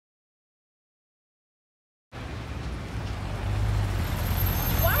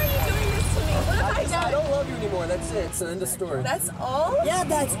That's it. It's the end of story. That's all? Yeah,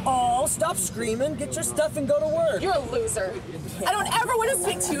 that's all. Stop screaming. Get your stuff and go to work. You're a loser. I don't ever want to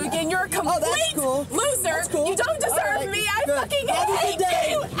speak to you again. You're a complete loser. That's cool. You don't deserve me. I Good. fucking Have a hate good day.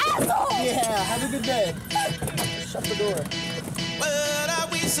 you, asshole! Yeah, have a good day. Shut the door. But I